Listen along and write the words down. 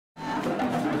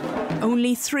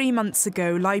Only 3 months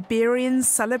ago, Liberians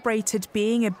celebrated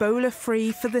being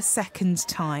Ebola-free for the second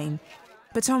time.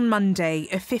 But on Monday,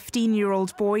 a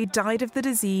 15-year-old boy died of the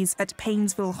disease at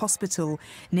Painesville Hospital,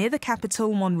 near the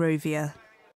capital, Monrovia.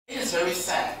 It is very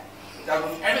sad that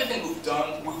with everything we've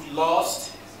done, we've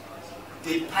lost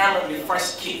the primary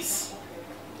first case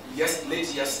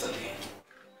late yesterday.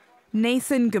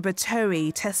 Nathan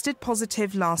Gubatoe tested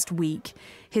positive last week.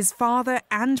 His father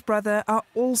and brother are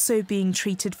also being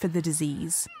treated for the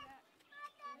disease.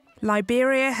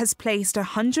 Liberia has placed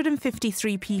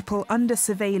 153 people under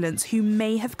surveillance who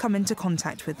may have come into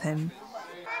contact with him.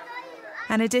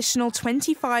 An additional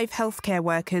 25 healthcare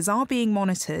workers are being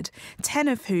monitored, 10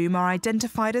 of whom are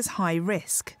identified as high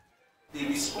risk. The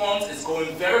response is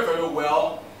going very, very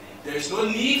well. There is no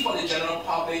need for the general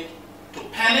public to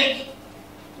panic.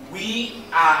 We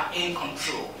are in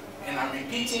control. And I'm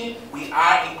repeating, we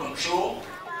are in control.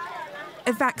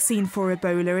 A vaccine for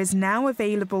Ebola is now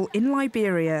available in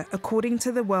Liberia, according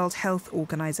to the World Health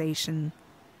Organization.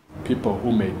 People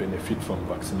who may benefit from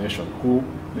vaccination, who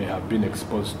may have been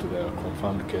exposed to the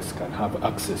confirmed case, can have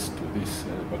access to this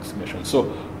vaccination.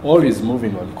 So all is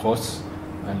moving on course,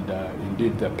 and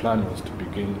indeed the plan was to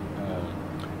begin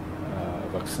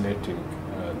vaccinating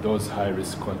those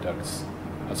high-risk contacts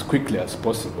as quickly as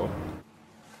possible.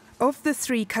 Of the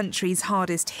 3 countries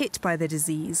hardest hit by the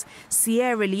disease,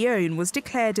 Sierra Leone was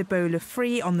declared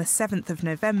Ebola-free on the 7th of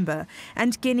November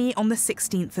and Guinea on the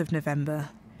 16th of November.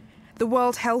 The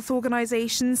World Health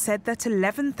Organization said that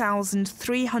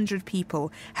 11,300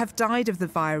 people have died of the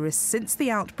virus since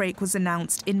the outbreak was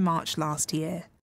announced in March last year.